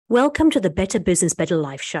Welcome to the Better Business, Better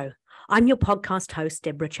Life show. I'm your podcast host,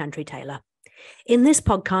 Debra Chantry-Taylor. In this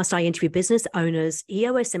podcast, I interview business owners,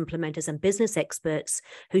 EOS implementers, and business experts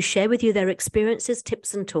who share with you their experiences,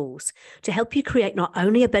 tips, and tools to help you create not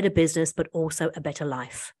only a better business, but also a better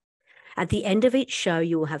life. At the end of each show,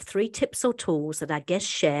 you will have 3 tips or tools that our guests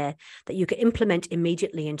share that you can implement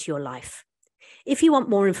immediately into your life. If you want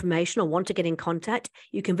more information or want to get in contact,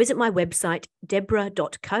 you can visit my website,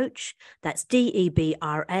 debra.coach. That's Debra.coach.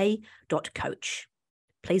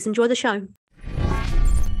 Please enjoy the show.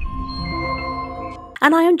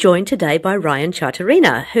 And I am joined today by Ryan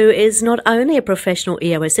Charterina, who is not only a professional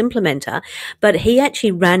EOS implementer, but he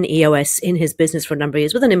actually ran EOS in his business for a number of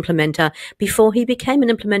years with an implementer before he became an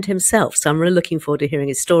implementer himself. So I'm really looking forward to hearing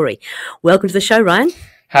his story. Welcome to the show, Ryan.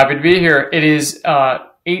 Happy to be here. It is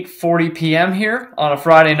 8:40 p.m. here on a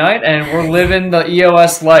Friday night, and we're living the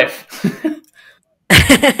EOS life.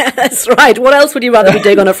 That's right. What else would you rather be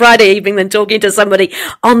doing on a Friday evening than talking to somebody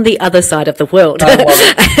on the other side of the world? I love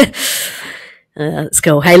it. That's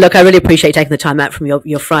cool. Hey, look, I really appreciate taking the time out from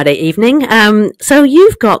your Friday evening. So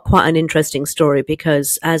you've got quite an interesting story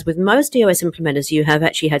because, as with most EOS implementers, you have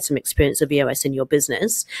actually had some experience of EOS in your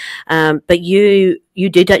business, but you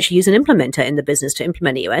did actually use an implementer in the business to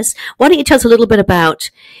implement EOS. Why don't you tell us a little bit about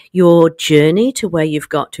your journey to where you've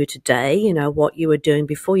got to today, you know, what you were doing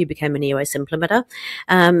before you became an EOS implementer,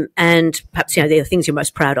 and perhaps, you know, the things you're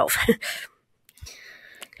most proud of.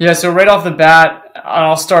 Yeah, so right off the bat,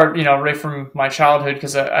 I'll start, right from my childhood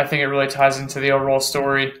because I think it really ties into the overall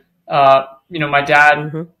story. My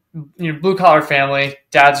dad, blue collar family,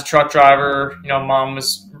 dad's a truck driver, mom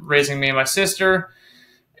was raising me and my sister.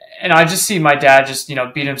 And I just see my dad just,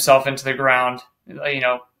 beat himself into the ground,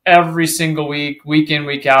 every single week, week in,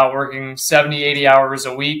 week out, working 70, 80 hours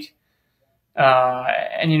a week.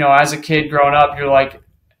 As a kid growing up, you're like,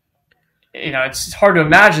 it's hard to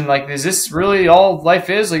imagine, like, is this really all life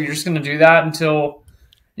is? Like, you're just going to do that until,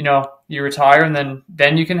 you retire and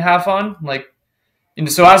then you can have fun. Like,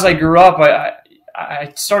 so as I grew up,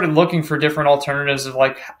 I started looking for different alternatives of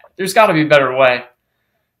like, there's got to be a better way.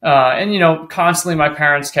 Constantly my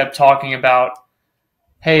parents kept talking about,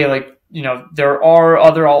 hey, like, there are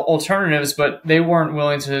other alternatives, but they weren't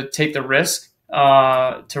willing to take the risk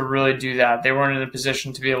to really do that. They weren't in a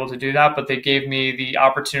position to be able to do that, but they gave me the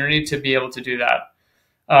opportunity to be able to do that.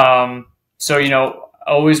 I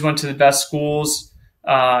always went to the best schools.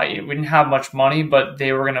 We didn't have much money, but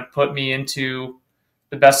they were going to put me into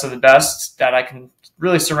the best of the best, that I can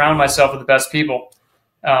really surround myself with the best people,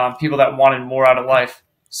 people that wanted more out of life.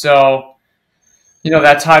 So,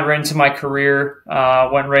 that tied right into my career,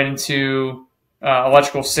 went right into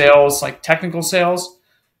electrical sales, like technical sales.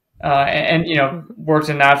 Worked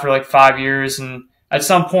in that for like 5 years. And at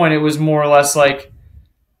some point it was more or less like,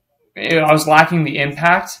 I was lacking the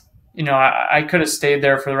impact. I could have stayed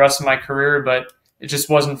there for the rest of my career, but it just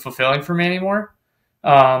wasn't fulfilling for me anymore.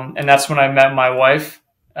 And that's when I met my wife,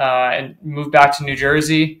 and moved back to New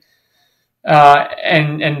Jersey,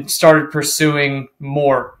 and started pursuing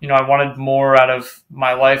more. I wanted more out of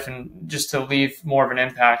my life and just to leave more of an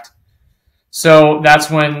impact. So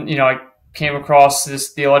that's when, I came across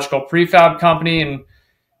the electrical prefab company, and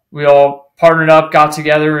we all partnered up, got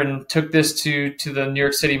together, and took this to the New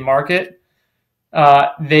York City market.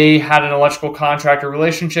 They had an electrical contractor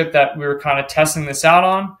relationship that we were kind of testing this out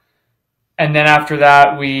on. And then after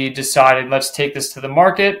that, we decided, let's take this to the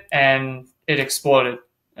market, and it exploded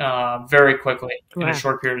very quickly in a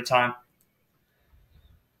short period of time.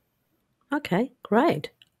 Okay, great.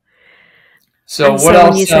 So what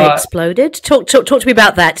else? When you say exploded, talk to me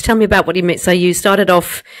about that. Tell me about what you meant. So you started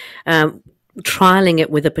off trialing it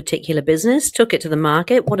with a particular business, took it to the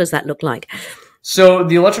market. What does that look like? So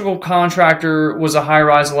the electrical contractor was a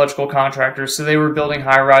high-rise electrical contractor. So they were building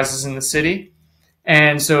high-rises in the city.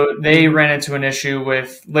 And so they ran into an issue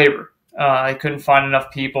with labor. They couldn't find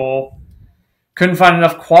enough people, couldn't find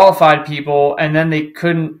enough qualified people, and then they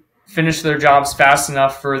couldn't finish their jobs fast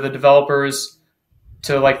enough for the developers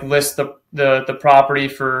to like list the property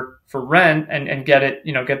for rent and get it,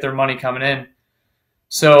 get their money coming in.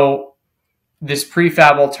 So this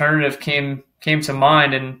prefab alternative came to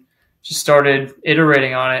mind, and just started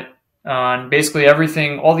iterating on it. On basically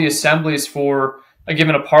everything, all the assemblies for a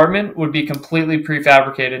given apartment would be completely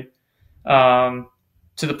prefabricated,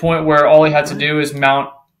 to the point where all he had to do is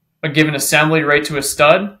mount a given assembly right to a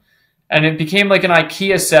stud, and it became like an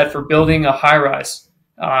IKEA set for building a high rise.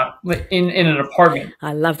 In an apartment.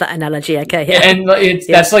 I love that analogy. Okay, yeah. And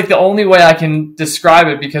that's like the only way I can describe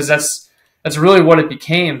it, because that's really what it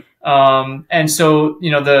became. And so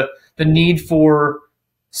the need for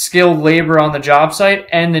skilled labor on the job site,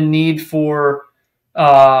 and the need for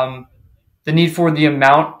the need for the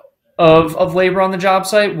amount of labor on the job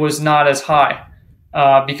site was not as high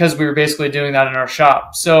because we were basically doing that in our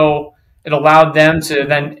shop. So it allowed them to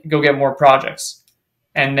then go get more projects.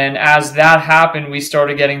 And then as that happened, we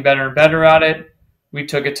started getting better and better at it. We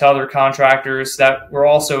took it to other contractors that were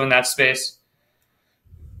also in that space.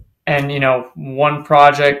 And, one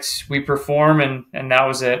project we perform and that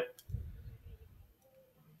was it.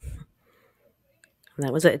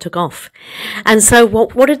 That was it. It took off. And so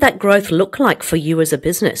what did that growth look like for you as a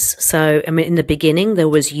business? So, I mean, in the beginning, there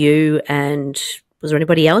was you and was there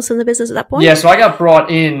anybody else in the business at that point? Yeah, so I got brought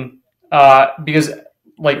in because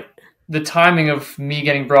the timing of me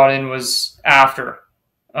getting brought in was after.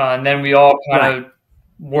 And then we all kind of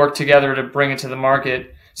worked together to bring it to the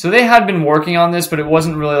market. So they had been working on this, but it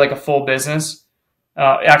wasn't really like a full business.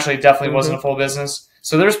 Actually, it definitely wasn't a full business.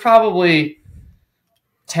 So there's probably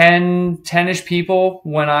 10-ish people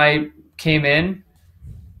when I came in.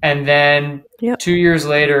 And then 2 years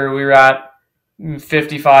later, we were at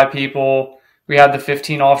 55 people. We had the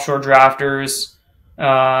 15 offshore drafters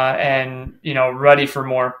and, ready for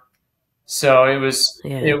more. So it was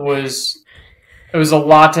a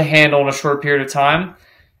lot to handle in a short period of time.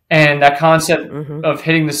 And that concept of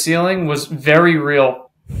hitting the ceiling was very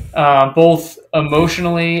real, both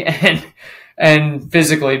emotionally and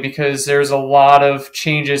physically, because there's a lot of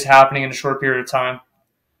changes happening in a short period of time.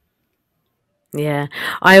 Yeah,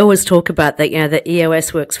 I always talk about that, that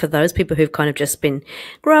EOS works for those people who've kind of just been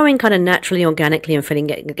growing kind of naturally, organically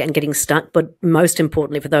and getting stuck. But most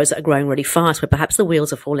importantly, for those that are growing really fast, where perhaps the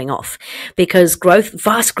wheels are falling off, because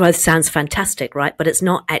fast growth sounds fantastic, right? But it's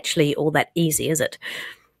not actually all that easy, is it?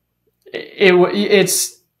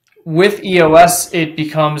 It's with EOS, it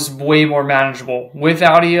becomes way more manageable.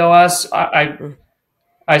 Without EOS,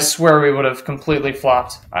 I swear we would have completely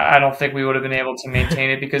flopped. I don't think we would have been able to maintain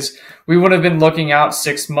it because we would have been looking out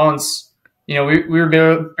 6 months. We were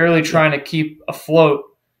barely trying to keep afloat,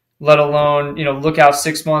 let alone, look out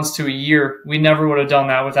 6 months to a year. We never would have done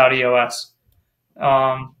that without EOS.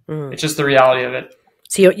 It's just the reality of it.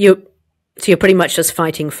 So you're pretty much just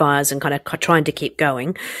fighting fires and kind of trying to keep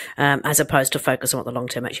going, as opposed to focus on what the long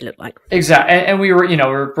term actually looked like. Exactly. And we were, we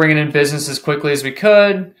were bringing in business as quickly as we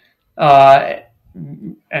could.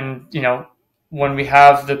 And when we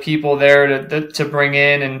have the people there to bring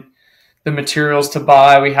in and the materials to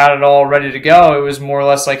buy, we had it all ready to go. It was more or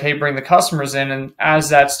less like, hey, bring the customers in. And as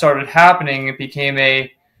that started happening, it became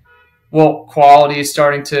quality is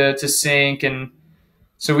starting to sink. And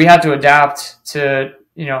so we had to adapt to,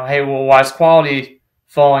 hey, well, why is quality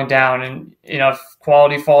falling down? And, if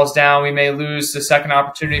quality falls down, we may lose the second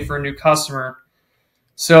opportunity for a new customer.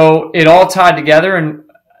 So it all tied together. And,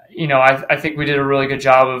 I think we did a really good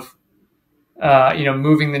job of,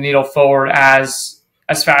 moving the needle forward as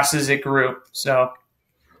fast as it grew. So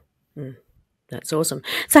that's awesome.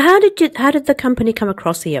 So how did the company come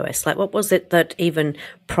across EOS? Like, what was it that even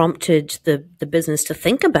prompted the business to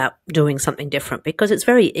think about doing something different? Because it's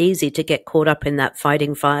very easy to get caught up in that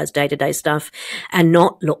fighting fires, day-to-day stuff and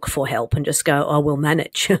not look for help and just go, oh, we'll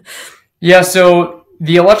manage. Yeah. So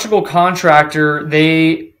the electrical contractor,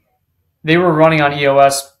 they were running on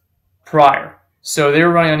EOS prior. So they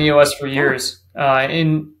were running on EOS for years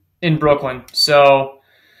in Brooklyn. So,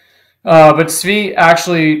 but Svi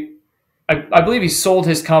actually, I believe he sold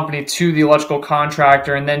his company to the electrical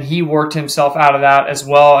contractor, and then he worked himself out of that as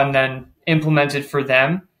well, and then implemented for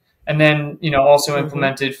them, and then also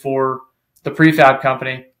implemented for the prefab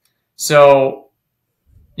company. So,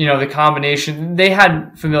 the combination, they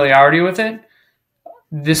had familiarity with it.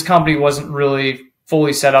 This company wasn't really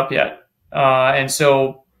fully set up yet, and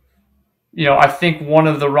so I think one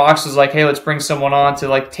of the rocks was like, hey, let's bring someone on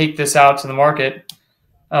to take this out to the market.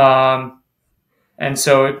 And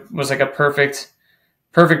so it was like a perfect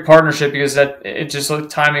partnership because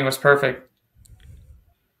timing was perfect.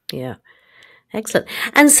 Yeah. Excellent.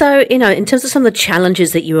 And so, in terms of some of the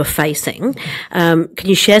challenges that you were facing, can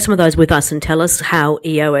you share some of those with us and tell us how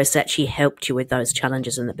EOS actually helped you with those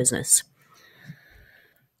challenges in the business?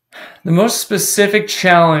 The most specific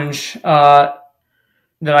challenge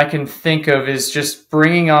that I can think of is just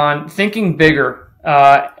thinking bigger.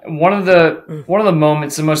 One of the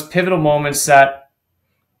moments, the most pivotal moments that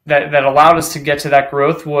allowed us to get to that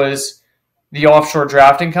growth was the offshore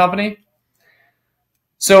drafting company.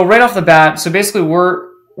 So right off the bat, so basically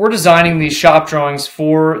we're designing these shop drawings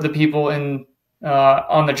for the people on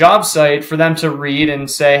the job site for them to read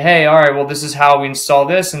and say, hey, all right, well, this is how we install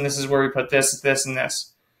this, and this is where we put this, this, and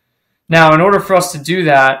this. Now, in order for us to do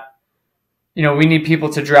that, we need people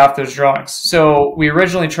to draft those drawings. So we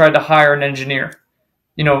originally tried to hire an engineer,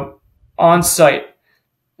 on site.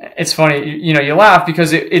 it's funny, you laugh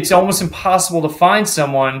because it's almost impossible to find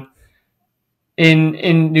someone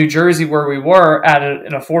in New Jersey where we were at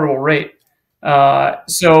an affordable rate.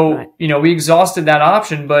 So, Right. We exhausted that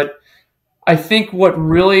option, but I think what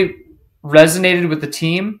really resonated with the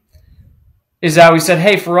team is that we said,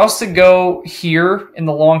 hey, for us to go here in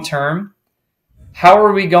the long term, how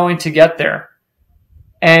are we going to get there?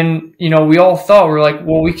 And, we all thought, we're like,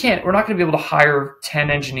 well, we're not going to be able to hire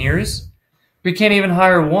 10 engineers. We can't even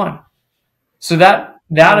hire one. So that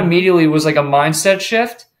immediately was like a mindset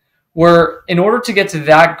shift where in order to get to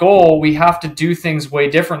that goal, we have to do things way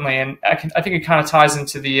differently. And I think it kind of ties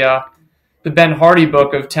into the Ben Hardy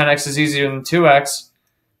book of 10X is easier than 2X,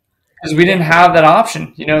 because we didn't have that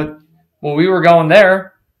option. Well, we were going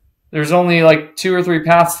there. There's only like 2 or 3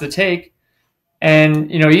 paths to take.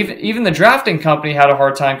 And, even the drafting company had a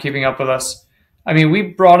hard time keeping up with us. I mean, we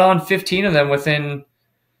brought on 15 of them within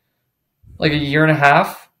like a year and a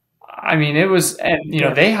half. I mean, it was, and,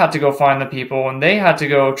 they had to go find the people and they had to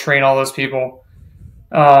go train all those people.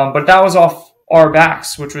 But that was off our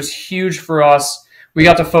backs, which was huge for us. We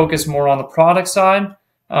got to focus more on the product side,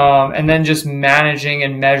 and then just managing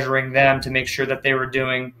and measuring them to make sure that they were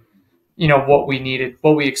doing, what we needed,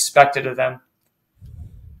 what we expected of them.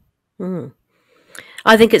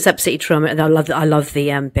 I think it's absolutely true. I love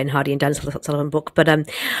the Ben Hardy and Dan Sullivan book, but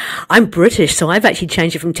I'm British, so I've actually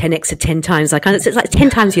changed it from 10x to 10 times. It's like 10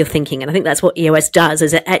 times your thinking, and I think that's what EOS does.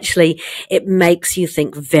 Is it makes you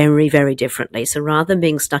think very, very differently. So rather than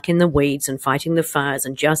being stuck in the weeds and fighting the fires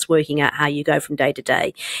and just working out how you go from day to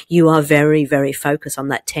day, you are very, very focused on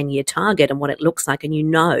that 10-year target and what it looks like, and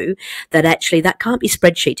that actually that can't be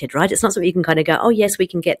spreadsheeted, right? It's not something you can kind of go, oh yes, we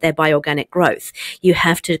can get there by organic growth. You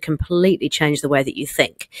have to completely change the way that you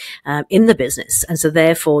think in the business. And so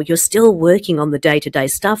therefore you're still working on the day-to-day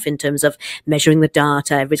stuff in terms of measuring the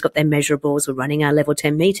data. Everybody's got their measurables. We're running our level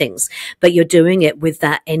 10 meetings, but you're doing it with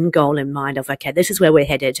that end goal in mind of, okay, this is where we're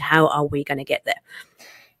headed. How are we going to get there?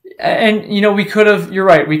 And, we could have, you're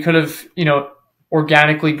right. We could have,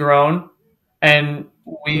 organically grown, and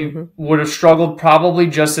we would have struggled probably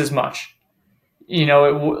just as much.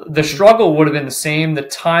 The struggle would have been the same. The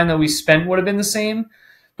time that we spent would have been the same,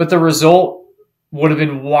 but the result would have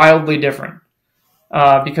been wildly different,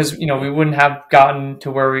 because we wouldn't have gotten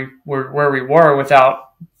to where we were without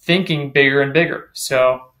thinking bigger and bigger.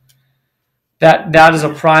 So that is a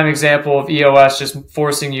prime example of EOS just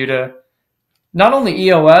forcing you to not only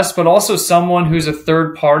EOS but also someone who's a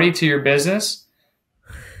third party to your business.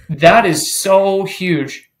 That is so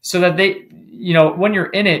huge, so that they, when you're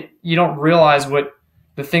in it, you don't realize what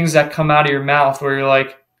the things that come out of your mouth where you're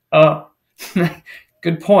like, oh,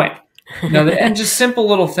 good point. And just simple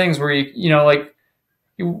little things where we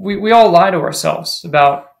all lie to ourselves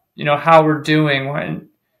about, how we're doing, when,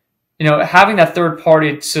 having that third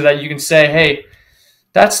party so that you can say, hey,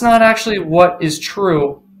 that's not actually what is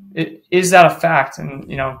true. Is that a fact?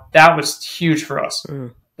 And, that was huge for us,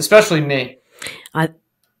 especially me.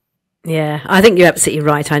 Yeah, I think you're absolutely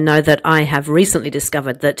right. I know that I have recently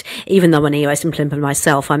discovered that even though I'm an EOS implementer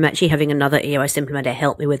myself, I'm actually having another EOS implementer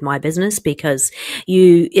help me with my business, because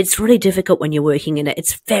it's really difficult when you're working in it.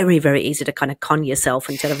 It's very, very easy to kind of con yourself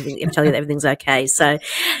and tell you that everything's okay. So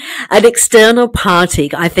an external party,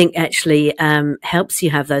 I think, actually helps you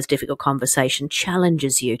have those difficult conversations,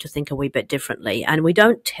 challenges you to think a wee bit differently. And we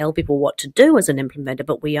don't tell people what to do as an implementer,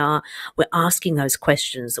 but we're asking those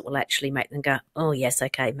questions that will actually make them go, oh yes,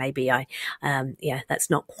 okay, maybe that's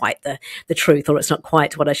not quite the truth, or it's not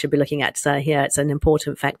quite what I should be looking at. So yeah, it's an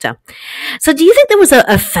important factor. So do you think there was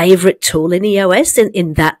a favorite tool in EOS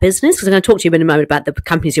in that business? Because I'm going to talk to you in a moment about the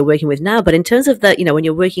companies you're working with now, but in terms of when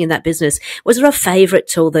you're working in that business, was there a favorite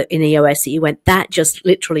tool that in EOS that you went, that just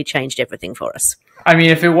literally changed everything for us? I mean,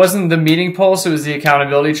 if it wasn't the meeting pulse, it was the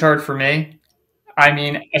accountability chart for me. I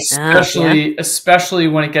mean, especially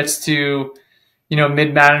when it gets to,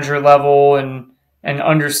 mid-manager level and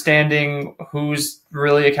understanding who's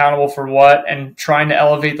really accountable for what, and trying to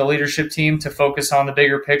elevate the leadership team to focus on the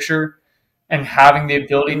bigger picture and having the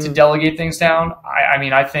ability to delegate things down.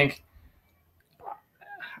 I think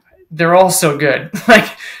they're all so good.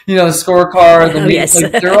 The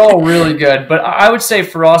scorecard, they're all really good. But I would say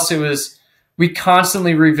for us, we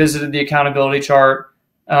constantly revisited the accountability chart,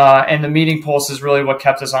 and the meeting pulse is really what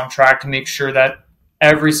kept us on track to make sure that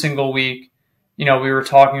every single week, we were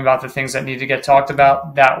talking about the things that need to get talked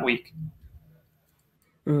about that week.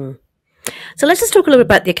 So let's just talk a little bit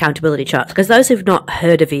about the accountability chart, because those who've not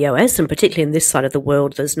heard of EOS, and particularly in this side of the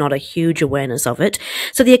world, there's not a huge awareness of it.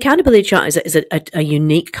 So the accountability chart is a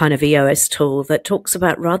unique kind of EOS tool that talks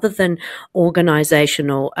about, rather than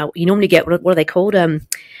organizational, you normally get, what are they called? A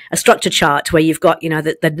structure chart where you've got,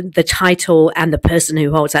 the title and the person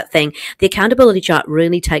who holds that thing. The accountability chart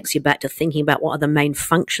really takes you back to thinking about what are the main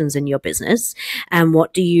functions in your business and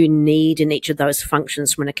what do you need in each of those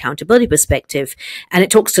functions from an accountability perspective. And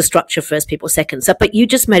it talks to structure first, people second. So, but you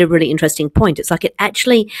just made a really interesting point. It's like it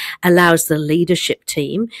actually allows the leadership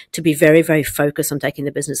team to be very, very focused on taking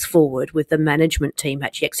the business forward, with the management team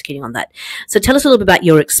actually executing on that. So tell us a little bit about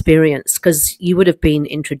your experience, because you would have been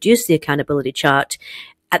introduced to the accountability chart.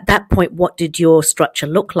 At that point, what did your structure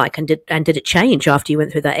look like, and did it change after you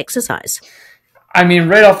went through that exercise? I mean,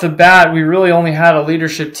 right off the bat, we really only had a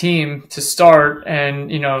leadership team to start,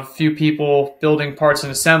 and a few people building parts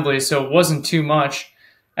and assemblies, so it wasn't too much.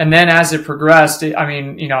 And then as it progressed,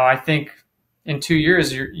 I think in 2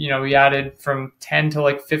 years, we added from 10 to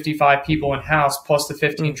like 55 people in house, plus the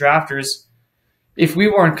 15 drafters. If we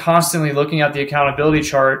weren't constantly looking at the accountability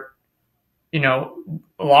chart, a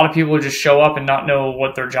lot of people would just show up and not know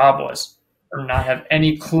what their job was, or not have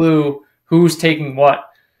any clue who's taking what.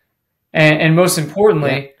 And most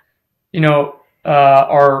importantly,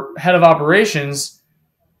 our head of operations,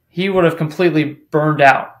 he would have completely burned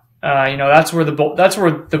out. That's where the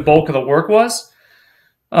bulk of the work was.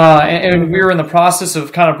 And we were in the process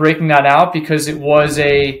of kind of breaking that out, because it was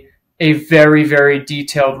a very, very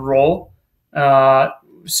detailed role.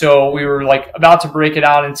 So we were like about to break it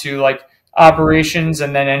out into like operations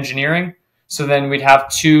and then engineering. So then we'd have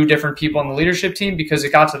two different people on the leadership team, because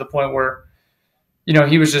it got to the point where,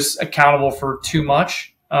 he was just accountable for too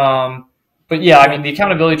much. But yeah, the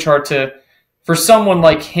accountability chart for someone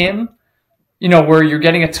like him, where you're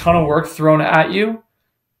getting a ton of work thrown at you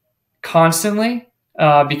constantly,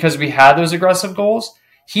 because we had those aggressive goals,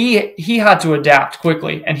 he had to adapt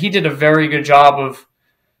quickly, and he did a very good job of,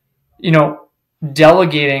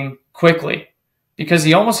 delegating quickly, because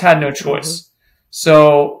he almost had no choice.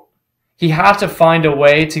 So he had to find a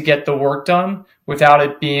way to get the work done without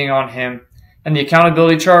it being on him. And the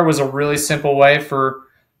accountability chart was a really simple way for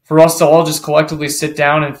us to all just collectively sit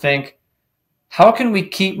down and think, how can we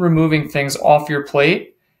keep removing things off your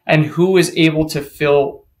plate, and who is able to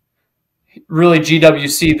fill really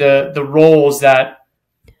GWC, the roles that,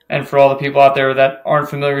 and for all the people out there that aren't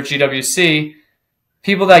familiar with GWC,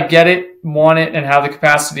 people that get it, want it, and have the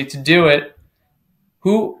capacity to do it,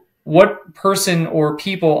 what person or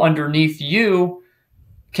people underneath you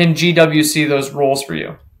can GWC those roles for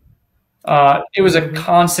you? It was a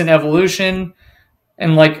constant evolution.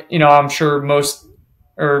 And I'm sure most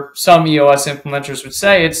or some EOS implementers would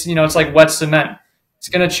say, it's like wet cement. It's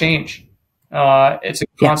going to change. It's a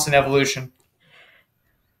constant evolution.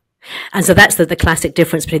 And so that's the classic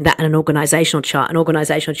difference between that and an organizational chart. An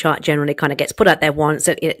organizational chart generally kind of gets put out there once,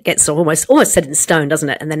 it gets almost set in stone, doesn't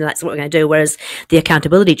it? And then that's what we're going to do. Whereas the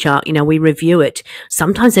accountability chart, we review it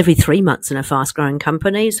sometimes every 3 months in a fast growing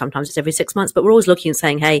company. Sometimes it's every 6 months, but we're always looking and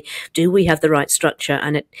saying, hey, do we have the right structure?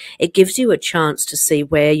 And it gives you a chance to see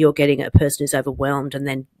where you're getting a person who's overwhelmed, and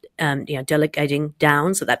then delegating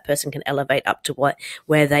down so that person can elevate up to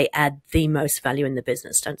where they add the most value in the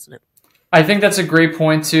business, doesn't it? I think that's a great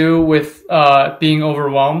point too, with being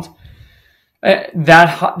overwhelmed.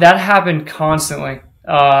 That happened constantly,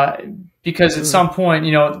 because at some point,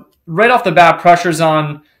 right off the bat, pressure's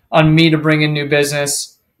on me to bring in new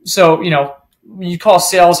business. So, you call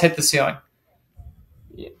sales hit the ceiling.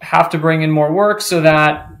 You have to bring in more work so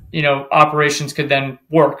that, operations could then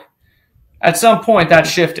work. At some point, that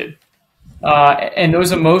shifted. And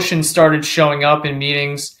those emotions started showing up in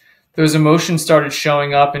meetings. Those emotions started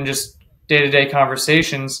showing up in just day-to-day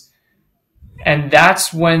conversations. And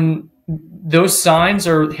that's when those signs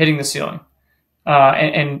are hitting the ceiling.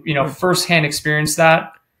 And firsthand experienced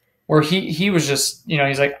that, where he was just,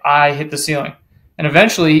 he's like, I hit the ceiling. And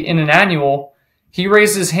eventually in an annual, he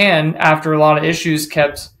raised his hand after a lot of issues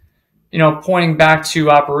kept, pointing back to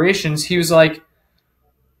operations. He was like,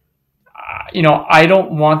 I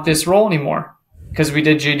don't want this role anymore, because we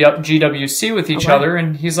did GWC with each other.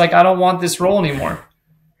 And he's like, I don't want this role anymore.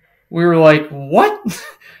 We were like, what?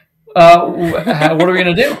 What are we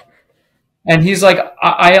going to do? And he's like,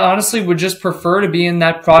 I honestly would just prefer to be in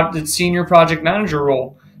that senior project manager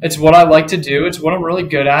role. It's what I like to do. It's what I'm really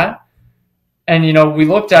good at. And, we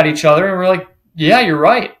looked at each other and we're like, yeah, you're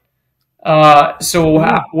right. So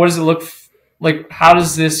what does it look like? How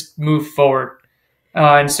does this move forward?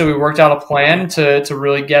 And so we worked out a plan to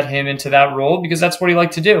really get him into that role, because that's what he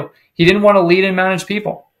liked to do. He didn't want to lead and manage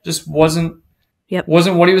people. Just wasn't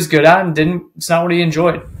wasn't what he was good at, and it's not what he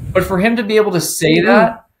enjoyed. But for him to be able to say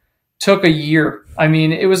that took a year. I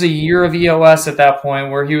mean, it was a year of EOS at that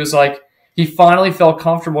point where he was like, he finally felt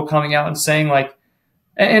comfortable coming out and saying like,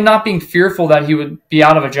 and not being fearful that he would be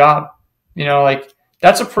out of a job. You know, like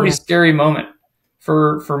that's a pretty scary moment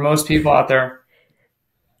for most people out there.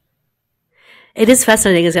 It is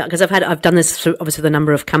fascinating, isn't it? Because I've done this through, obviously, with a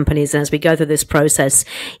number of companies, and as we go through this process,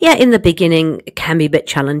 in the beginning it can be a bit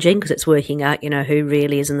challenging because it's working out, who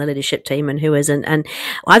really is in the leadership team and who isn't. And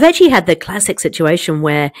I've actually had the classic situation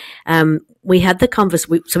where we had the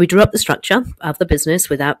conversation. So we drew up the structure of the business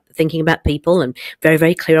without thinking about people and very,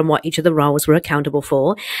 very clear on what each of the roles were accountable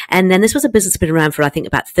for. And then this was a business that's been around for, I think,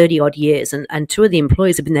 about 30 odd years. And two of the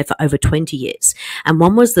employees have been there for over 20 years. And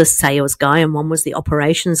one was the sales guy and one was the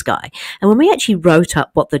operations guy. And when we actually wrote up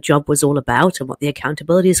what the job was all about and what the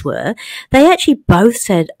accountabilities were, they actually both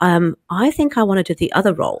said, I think I want to do the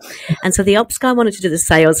other role. And so the ops guy wanted to do the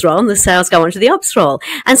sales role and the sales guy wanted to do the ops role.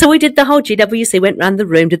 And so we did the whole GWC, went around the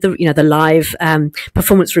room, did the live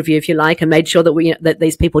performance review, if you like, and made sure that that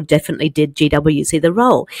these people definitely did GWC the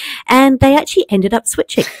role. And they actually ended up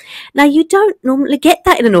switching. Now, you don't normally get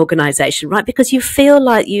that in an organization, right? Because you feel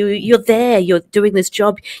like you're there, you're doing this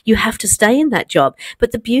job, you have to stay in that job.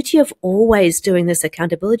 But the beauty of always doing this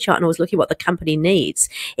accountability chart and always looking at what the company needs,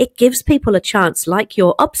 it gives people a chance, like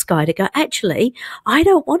your ops guy, to go, actually, I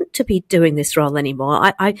don't want to be doing this role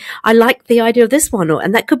anymore. I like the idea of this one.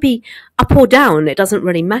 And that could be up or down. It doesn't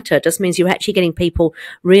really matter. It just means you're actually getting people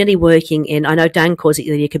really working in, I know Dan calls it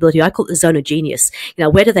the capability, I call it the zone of genius.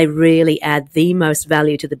 Where do they really add the most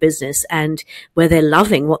value to the business and where they're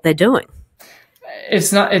loving what they're doing?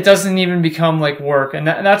 It doesn't even become like work. And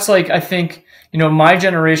that's like, I think, my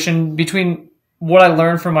generation, between what I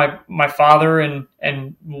learned from my father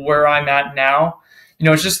and where I'm at now,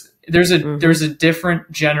 it's just, there's a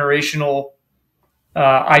different generational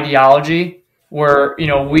ideology where,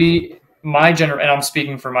 and I'm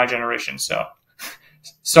speaking for my generation, so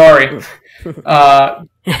sorry. But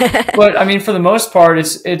I mean, for the most part,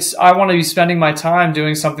 it's, I want to be spending my time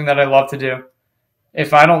doing something that I love to do.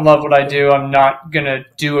 If I don't love what I do, I'm not going to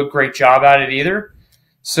do a great job at it either.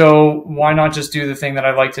 So why not just do the thing that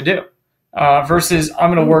I like to do? Versus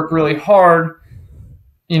I'm going to work really hard,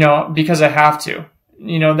 because I have to,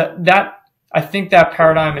 that I think that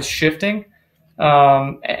paradigm is shifting.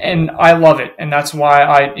 And I love it. And that's why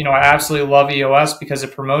I absolutely love EOS, because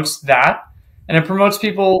it promotes that. And it promotes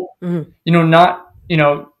people, not,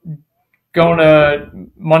 going to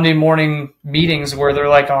Monday morning meetings where they're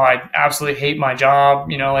like, oh, I absolutely hate my job.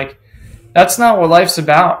 Like that's not what life's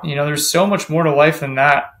about. There's so much more to life than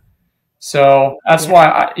that. So that's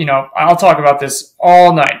why I'll talk about this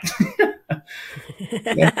all night.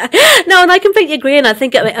 No, and I completely agree. And I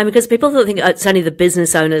think, because people don't think it's only the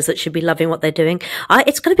business owners that should be loving what they're doing.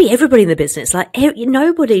 It's got to be everybody in the business. Like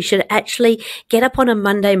nobody should actually get up on a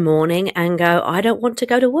Monday morning and go, I don't want to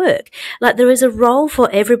go to work. Like there is a role for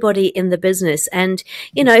everybody in the business. And,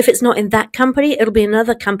 if it's not in that company, it'll be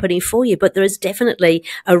another company for you. But there is definitely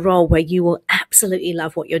a role where you will absolutely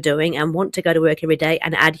love what you're doing and want to go to work every day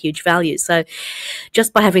and add huge value. So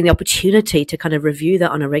just by having the opportunity to kind of review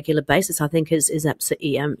that on a regular basis, I think is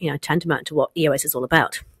absolutely, tantamount to what EOS is all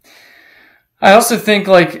about. I also think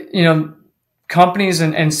companies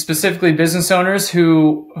and specifically business owners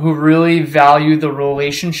who really value the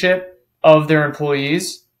relationship of their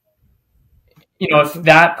employees, if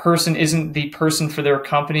that person isn't the person for their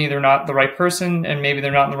company, they're not the right person, and maybe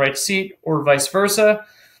they're not in the right seat, or vice versa.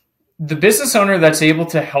 The business owner that's able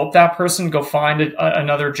to help that person go find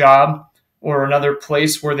another job or another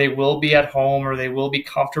place where they will be at home or they will be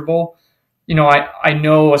comfortable. I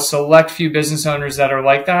know a select few business owners that are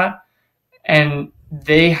like that, and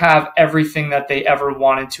they have everything that they ever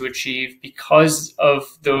wanted to achieve because of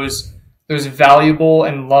those valuable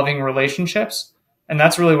and loving relationships. And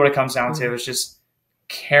that's really what it comes down to, is just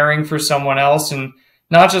caring for someone else and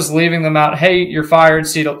not just leaving them out. Hey, you're fired.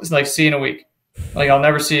 See you in a week. Like, I'll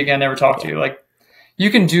never see you again, never talk to you. Like, you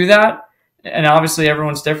can do that. And obviously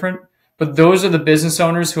everyone's different, but those are the business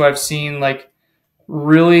owners who I've seen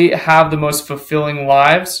really have the most fulfilling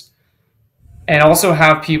lives, and also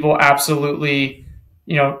have people absolutely,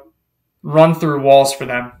 run through walls for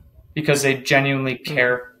them because they genuinely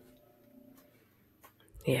care.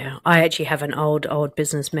 Yeah, I actually have an old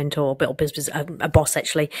business mentor, or business a boss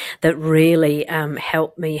actually, that really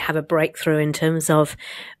helped me have a breakthrough in terms of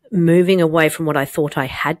moving away from what I thought I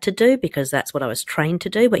had to do because that's what I was trained to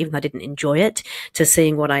do, but even though I didn't enjoy it, to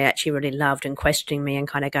seeing what I actually really loved and questioning me and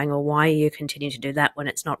kind of going, well, why are you continuing to do that when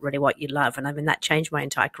it's not really what you love? And I mean, that changed my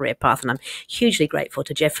entire career path. And I'm hugely grateful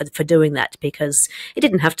to Jeff for doing that, because he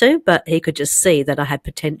didn't have to, but he could just see that I had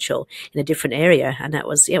potential in a different area. And that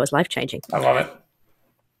was, it was life-changing. I love it.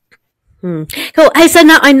 Cool. Hey, so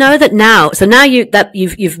now I know that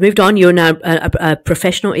you've moved on. You're now a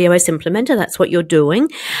professional EOS implementer. That's what you're doing,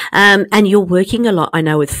 and you're working a lot, I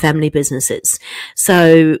know, with family businesses.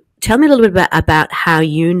 So tell me a little bit about how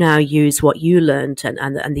you now use what you learned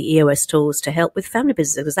and the EOS tools to help with family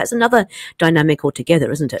businesses, because that's another dynamic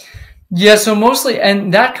altogether, isn't it? Yeah. So mostly,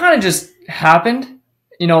 and that kind of just happened.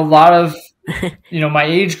 A lot of my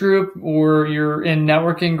age group, or you're in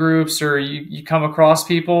networking groups, or you come across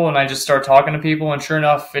people, and I just start talking to people, and sure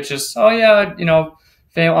enough, it's just, oh yeah,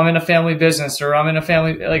 I'm in a family business, or I'm in a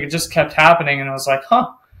family, like, it just kept happening. And I was like,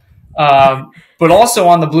 huh. But also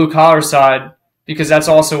on the blue collar side, because that's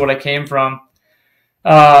also what I came from.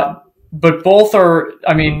 But both are,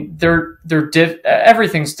 I mean,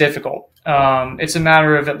 everything's difficult. It's a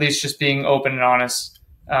matter of at least just being open and honest,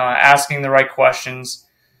 asking the right questions.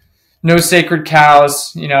 No sacred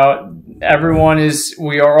cows, we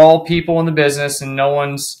are all people in the business, and no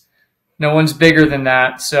one's bigger than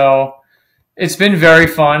that. So it's been very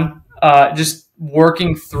fun, just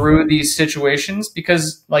working through these situations,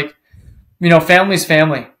 because family's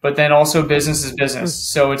family, but then also business is business.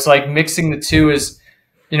 So it's like mixing the two is,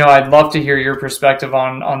 I'd love to hear your perspective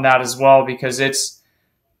on that as well, because it's,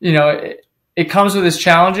 it comes with its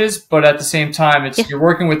challenges, but at the same time, you're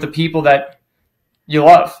working with the people that you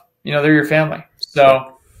love. They're your family.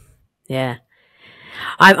 So, yeah.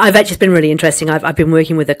 I've actually been really interesting. I've been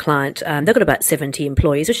working with a client. They've got about 70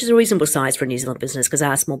 employees, which is a reasonable size for a New Zealand business, because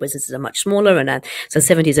our small businesses are much smaller, and so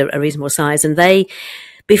 70 is a reasonable size. And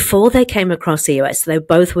before they came across EOS, they were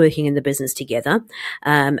both working in the business together,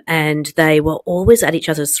 and they were always at each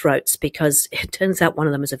other's throats, because it turns out one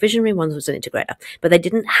of them was a visionary, one was an integrator, but they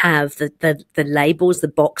didn't have the labels, the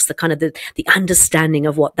box, the kind of the understanding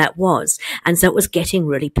of what that was. And so it was getting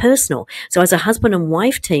really personal. So as a husband and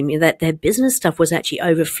wife team, that their business stuff was actually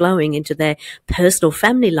overflowing into their personal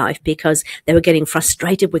family life, because they were getting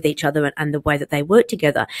frustrated with each other and the way that they worked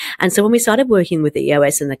together. And so when we started working with the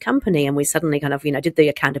EOS in the company, and we suddenly kind of, did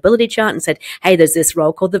the accountability chart and said, hey, there's this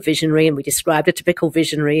role called the visionary, and we described a typical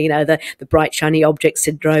visionary, the bright shiny object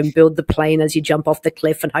syndrome, build the plane as you jump off the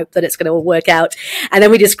cliff and hope that it's going to all work out. And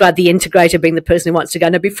then we described the integrator being the person who wants to go,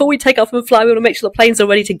 now before we take off and fly, we want to make sure the planes are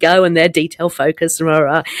ready to go, and they're detail focused.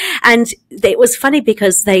 And it was funny,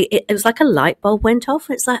 because it was like a light bulb went off,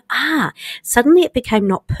 and it's like, suddenly it became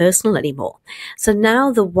not personal anymore. So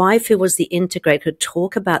now the wife, who was the integrator, could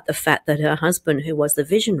talk about the fact that her husband, who was the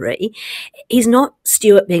visionary, he's not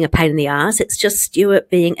Stuart being a pain in the ass. It's just Stuart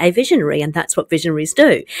being a visionary, and that's what visionaries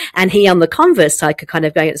do. And he, on the converse side, could kind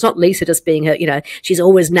of go, it's not Lisa just being her, she's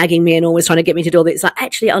always nagging me and always trying to get me to do all this. It's like,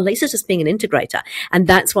 actually, Lisa's just being an integrator, and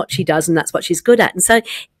that's what she does, and that's what she's good at. And so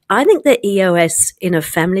I think that EOS in a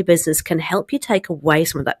family business can help you take away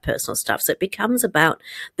some of that personal stuff. So it becomes about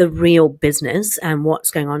the real business and what's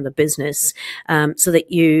going on in the business, so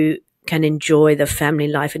that you can enjoy the family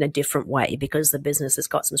life in a different way, because the business has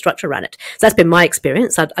got some structure around it. So that's been my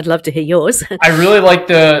experience. I'd love to hear yours. I really like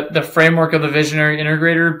the framework of the visionary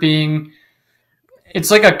integrator being, it's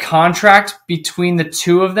like a contract between the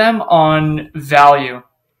two of them on value.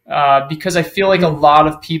 Because I feel like a lot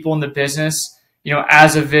of people in the business,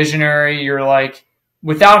 as a visionary, you're like,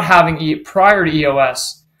 without having prior to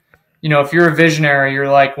EOS, if you're a visionary, you're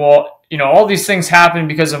like, well, all these things happen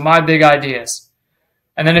because of my big ideas.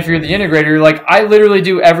 And then if you're the integrator, you're like, I literally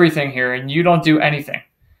do everything here and you don't do anything.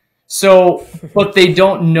 So, but they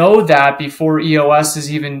don't know that before EOS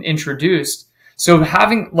is even introduced. So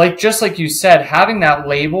having, just like you said, having that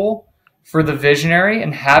label for the visionary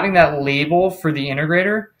and having that label for the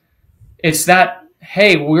integrator, it's that,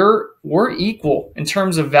 hey, we're equal in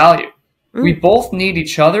terms of value. We both need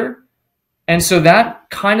each other. And so that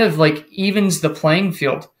kind of evens the playing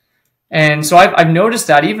field. And so I've noticed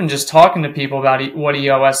that even just talking to people about what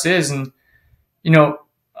EOS is. And,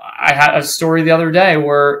 I had a story the other day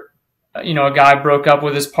where, a guy broke up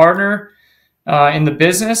with his partner in the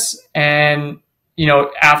business. And,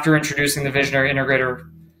 after introducing the visionary integrator,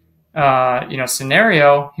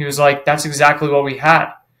 scenario, he was like, that's exactly what we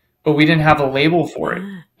had, but we didn't have a label for it.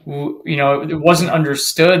 It wasn't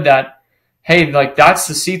understood that, hey, that's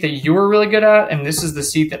the seat that you were really good at, and this is the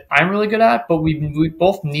seat that I'm really good at, but we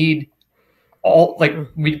both need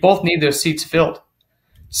we both need those seats filled.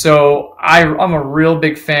 So I'm a real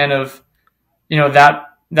big fan of,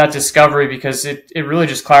 that discovery, because it really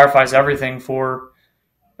just clarifies everything for,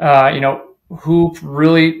 who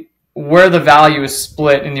really, where the value is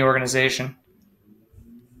split in the organization.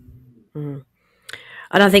 Mm.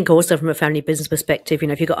 And I think also from a family business perspective,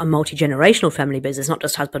 if you've got a multi-generational family business, not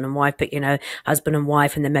just husband and wife, but, husband and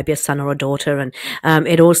wife, and then maybe a son or a daughter. And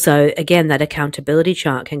it also, again, that accountability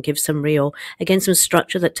chart can give some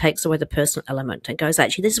structure that takes away the personal element and goes,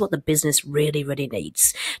 actually, this is what the business really, really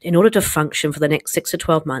needs. In order to function for the next 6 to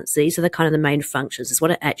 12 months, these are the kind of the main functions. This is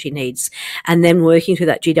what it actually needs. And then working through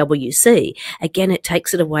that GWC, again, it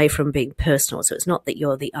takes it away from being personal. So it's not that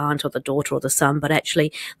you're the aunt or the daughter or the son, but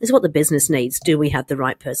actually, this is what the business needs. Do we have the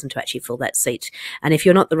right person to actually fill that seat? And if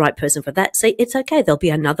you're not the right person for that seat, it's okay. There'll be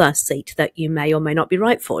another seat that you may or may not be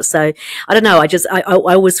right for. So I don't know. I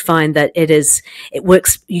always find that it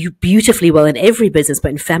works beautifully well in every business, but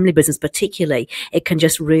in family business particularly, it can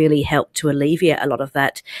just really help to alleviate a lot of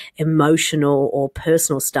that emotional or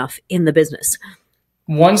personal stuff in the business.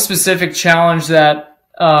 One specific challenge that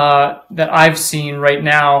I've seen right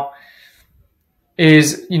now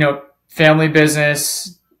is, family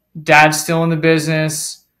business, dad's still in the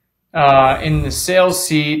business, in the sales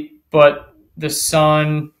seat, but the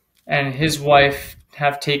son and his wife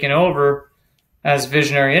have taken over as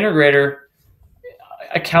visionary integrator.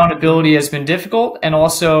 Accountability has been difficult, and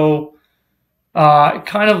also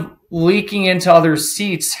kind of leaking into other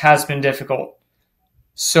seats has been difficult.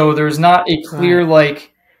 So there's not a clear,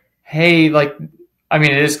 hey,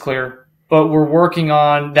 it is clear, but we're working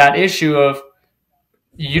on that issue of,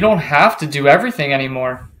 you don't have to do everything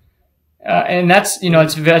anymore. And that's,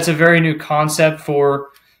 it's a very new concept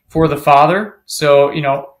for the father. So,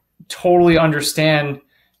 totally understand,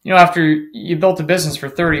 after you built a business for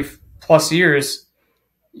 30 plus years,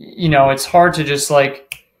 it's hard to just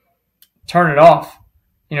turn it off.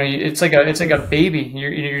 It's like a baby.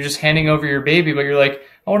 You're just handing over your baby, but you're like,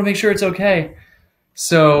 I want to make sure it's okay.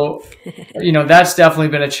 So, that's definitely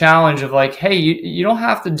been a challenge of hey, you don't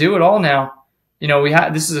have to do it all now.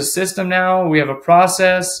 This is a system now. We have a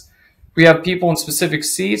process. We have people in specific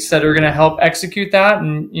seats that are going to help execute that.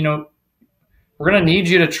 And, we're going to need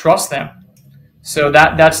you to trust them. So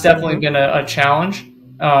that's definitely been a challenge.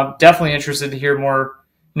 Definitely interested to hear more,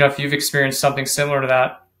 if you've experienced something similar to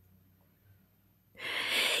that.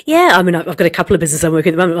 Yeah, I've got a couple of businesses I'm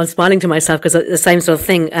working at the moment. I'm smiling to myself because the same sort of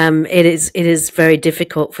thing. It is very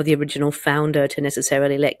difficult for the original founder to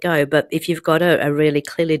necessarily let go. But if you've got a really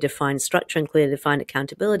clearly defined structure and clearly defined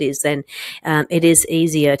accountabilities, then it is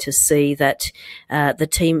easier to see that the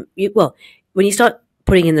team. When you start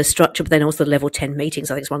putting in the structure, but then also the level 10 meetings,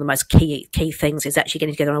 I think it's one of the most key things, is actually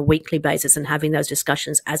getting together on a weekly basis and having those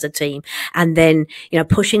discussions as a team, and then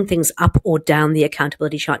pushing things up or down the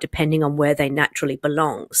accountability chart depending on where they naturally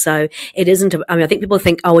belong. So it isn't I think people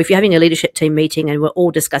think, if you're having a leadership team meeting and we're all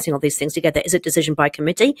discussing all these things together, is it decision by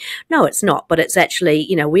committee? No, it's not. But it's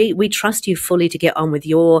actually, we trust you fully to get on with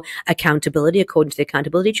your accountability according to the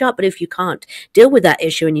accountability chart. But if you can't deal with that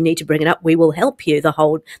issue and you need to bring it up, we will help you, the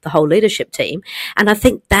whole leadership team. And I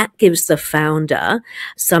think that gives the founder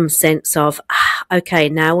some sense of, okay,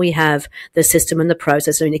 now we have the system and the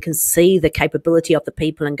process, and you can see the capability of the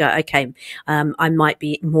people and go, okay, I might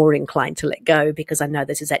be more inclined to let go because I know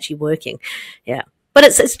this is actually working. Yeah. But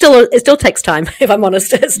it still takes time, if I'm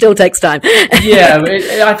honest. It still takes time. Yeah,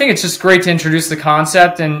 I think it's just great to introduce the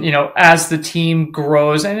concept, and as the team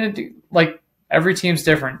grows, and every team's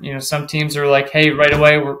different. Some teams are like, hey, right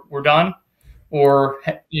away we're done, or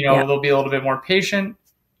they'll be a little bit more patient.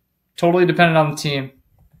 Totally dependent on the team.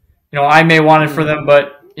 I may want it for them,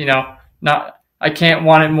 but I can't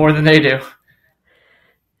want it more than they do.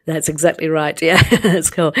 That's exactly right. Yeah, that's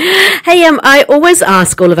cool. Hey, I always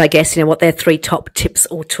ask all of our guests, what their 3 top tips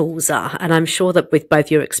or tools are. And I'm sure that with both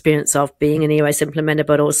your experience of being an EOS implementer,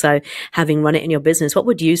 but also having run it in your business, what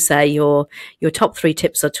would you say your top 3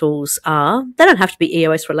 tips or tools are? They don't have to be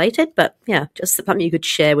EOS related, but yeah, just something you could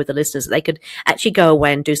share with the listeners that they could actually go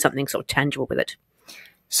away and do something sort of tangible with it.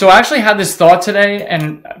 So I actually had this thought today,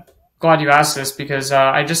 and I'm glad you asked this, because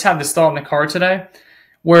I just had this thought in the car today,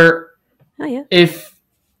 where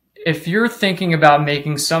if you're thinking about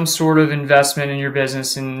making some sort of investment in your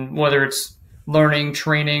business, and whether it's learning,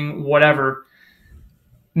 training, whatever,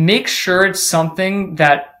 make sure it's something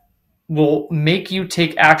that will make you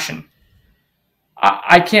take action.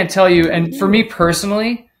 I can't tell you, and for me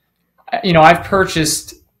personally, I've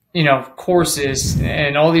purchased courses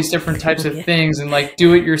and all these different types of things, and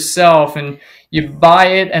do it yourself, and you buy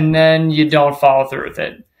it and then you don't follow through with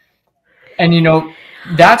it. And,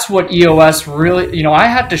 that's what EOS really, I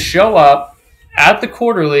had to show up at the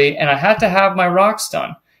quarterly, and I had to have my rocks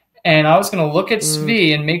done. And I was going to look at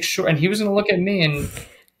Svi and make sure, and he was going to look at me, and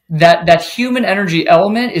that human energy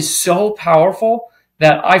element is so powerful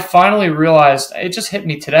that I finally realized, it just hit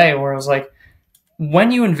me today, where I was like,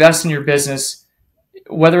 when you invest in your business,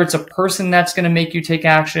 whether it's a person that's going to make you take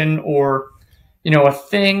action, or, a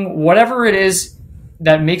thing, whatever it is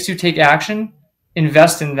that makes you take action,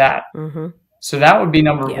 invest in that. So that would be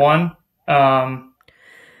number one.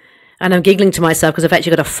 And I'm giggling to myself because I've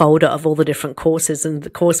actually got a folder of all the different courses and the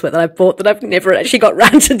coursework that I've bought that I've never actually got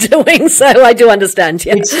round to doing. So I do understand.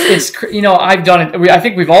 Yeah. It's I've done it. I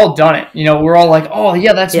think we've all done it. We're all like, oh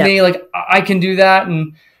yeah, that's me. Like I can do that.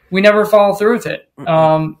 And we never follow through with it.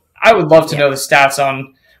 I would love to know the stats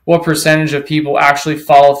on what percentage of people actually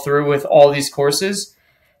follow through with all these courses.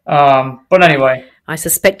 But anyway, I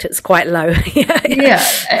suspect it's quite low. Yeah.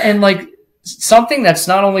 And like something that's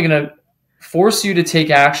not only going to force you to take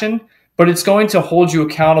action, but it's going to hold you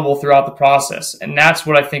accountable throughout the process. And that's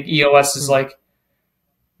what I think EOS is like.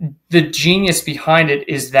 The genius behind it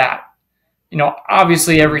is that,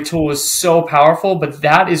 obviously every tool is so powerful, but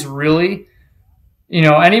that is really,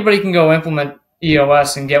 anybody can go implement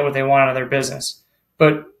EOS and get what they want out of their business.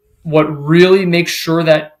 But what really makes sure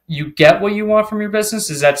that you get what you want from your business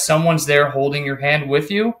is that someone's there holding your hand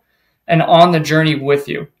with you and on the journey with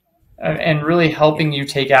you and really helping you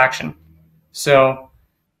take action. So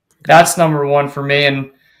that's number one for me.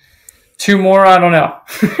 And two more, I don't know.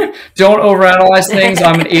 Don't overanalyze things.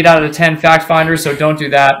 I'm an 8 out of 10 fact finder, so don't do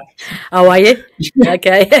that. Oh, are you?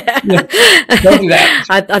 Okay. Don't do that.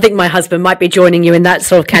 I think my husband might be joining you in that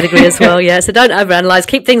sort of category as well. Yeah. So don't overanalyze.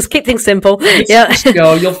 Keep things simple. Just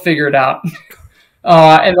go. You'll figure it out.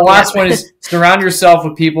 And the last one is surround yourself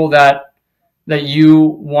with people that you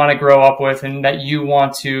want to grow up with and that you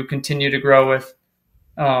want to continue to grow with.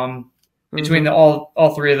 Between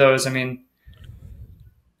all three of those,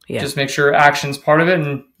 just make sure action's part of it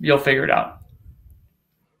and you'll figure it out.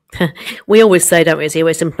 We always say, don't we, as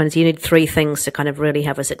EOS implementers, you need three things to kind of really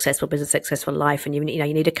have a successful business, successful life. And you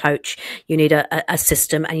need a coach, you need a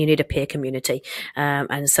system, and you need a peer community.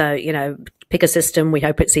 And so, pick a system. We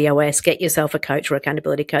hope it's EOS. Get yourself a coach or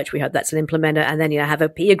accountability coach. We hope that's an implementer. And then, have a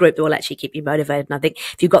peer group that will actually keep you motivated. And I think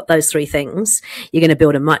if you've got those three things, you're going to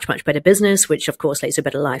build a much, much better business, which of course leads to a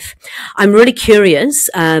better life. I'm really curious.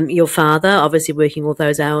 Your father, obviously working all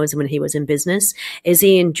those hours when he was in business, is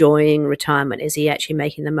he enjoying retirement? Is he actually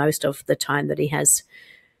making the most of the time that he has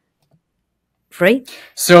free?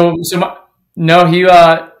 No,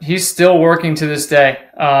 he's still working to this day.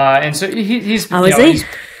 And so he's, is he?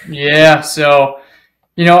 Yeah. So,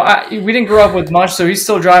 we didn't grow up with much, so he's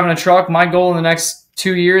still driving a truck. My goal in the next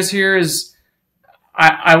 2 years here is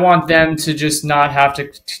I want them to just not have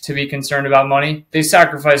to be concerned about money. They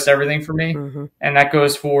sacrificed everything for me. And that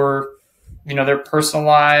goes for, their personal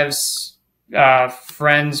lives,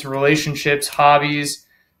 friends, relationships, hobbies.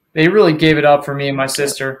 They really gave it up for me and my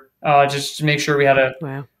sister, just to make sure we had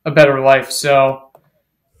a better life. So,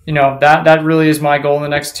 that really is my goal in the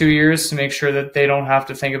next 2 years, to make sure that they don't have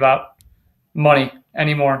to think about money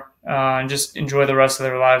anymore, and just enjoy the rest of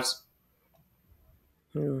their lives.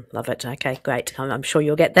 Love it. Okay, great. I'm sure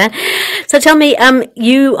you'll get there. So tell me,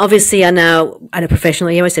 you obviously are now a professional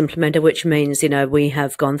EOS implementer, which means, we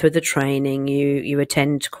have gone through the training. You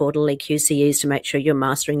attend quarterly QCEs to make sure you're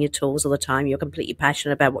mastering your tools all the time. You're completely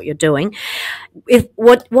passionate about what you're doing.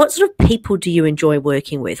 What sort of people do you enjoy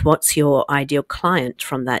working with? What's your ideal client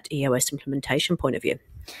from that EOS implementation point of view?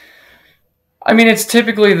 It's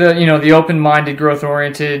typically the open-minded,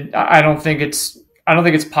 growth-oriented. I don't think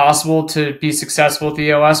it's possible to be successful with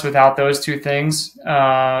EOS without those two things.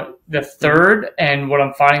 The third, and what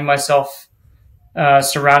I'm finding myself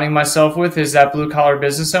surrounding myself with, is that blue-collar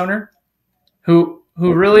business owner who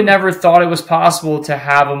really never thought it was possible to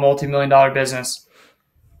have a multi-million-dollar business.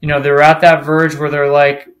 They're at that verge where they're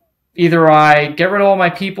like, either I get rid of all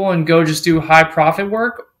my people and go just do high-profit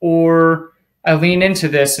work, or I lean into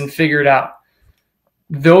this and figure it out.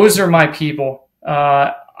 Those are my people.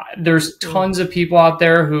 There's tons of people out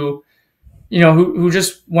there who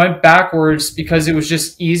just went backwards because it was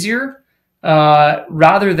just easier,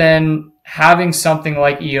 rather than having something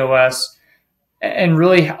like EOS and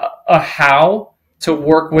really a how to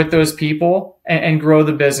work with those people and grow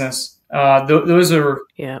the business. Those are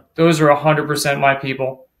 100% my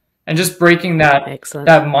people, and just breaking that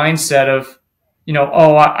mindset of,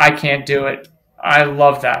 I can't do it. I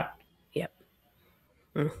love that. Yep.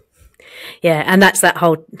 Yeah, and that's that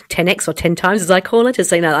whole 10x or 10 times, as I call it, is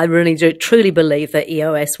saying that I really do truly believe that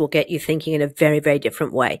EOS will get you thinking in a very, very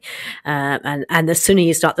different way. And the sooner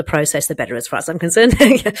you start the process, the better, as far as I'm concerned.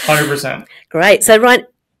 100%. Great. So, Ryan,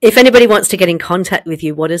 if anybody wants to get in contact with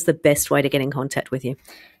you, what is the best way to get in contact with you?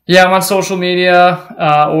 Yeah, I'm on social media,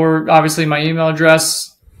 or obviously my email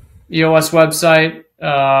address, EOS website.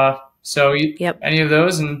 Any of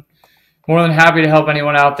those, and more than happy to help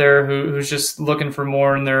anyone out there who's just looking for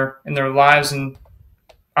more in their lives and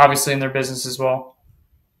obviously in their business as well.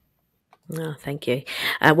 Oh, thank you.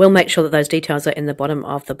 We'll make sure that those details are in the bottom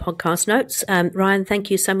of the podcast notes. Ryan, thank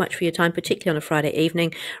you so much for your time, particularly on a Friday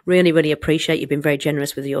evening. Really, really appreciate you've been very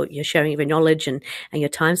generous with your sharing of your knowledge and your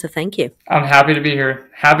time. So thank you. I'm happy to be here.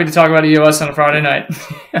 Happy to talk about EOS on a Friday night.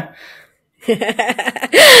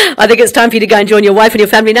 I think it's time for you to go and join your wife and your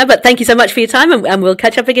family now, but thank you so much for your time, and we'll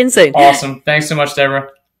catch up again soon. Awesome. Thanks so much, Debra.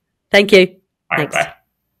 Thank you. All right, Thanks. bye.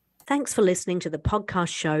 Thanks for listening to the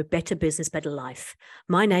podcast show, Better Business, Better Life.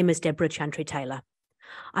 My name is Debra Chantry-Taylor.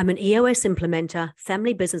 I'm an EOS implementer,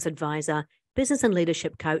 family business advisor, business and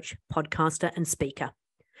leadership coach, podcaster, and speaker.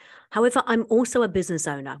 However, I'm also a business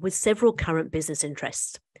owner with several current business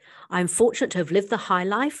interests. I'm fortunate to have lived the high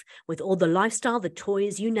life with all the lifestyle, the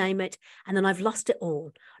toys, you name it, and then I've lost it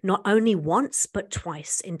all, not only once, but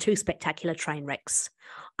twice in 2 spectacular train wrecks.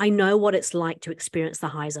 I know what it's like to experience the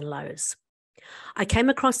highs and lows. I came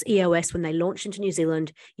across EOS when they launched into New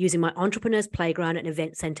Zealand using my Entrepreneurs Playground and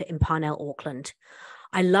Event Centre in Parnell, Auckland.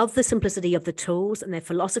 I love the simplicity of the tools, and their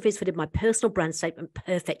philosophies fitted my personal brand statement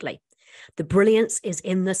perfectly. The brilliance is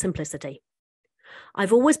in the simplicity.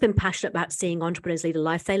 I've always been passionate about seeing entrepreneurs lead a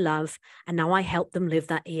life they love, and now I help them live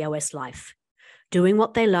that EOS life. Doing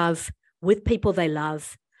what they love, with people they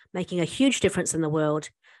love, making a huge difference in the world,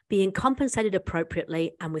 being compensated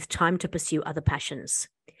appropriately, and with time to pursue other passions.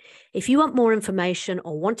 If you want more information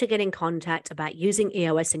or want to get in contact about using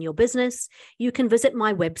EOS in your business, you can visit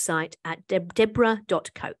my website at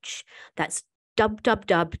debra.coach. That's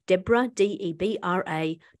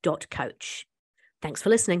www.debra.coach. Thanks for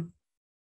listening.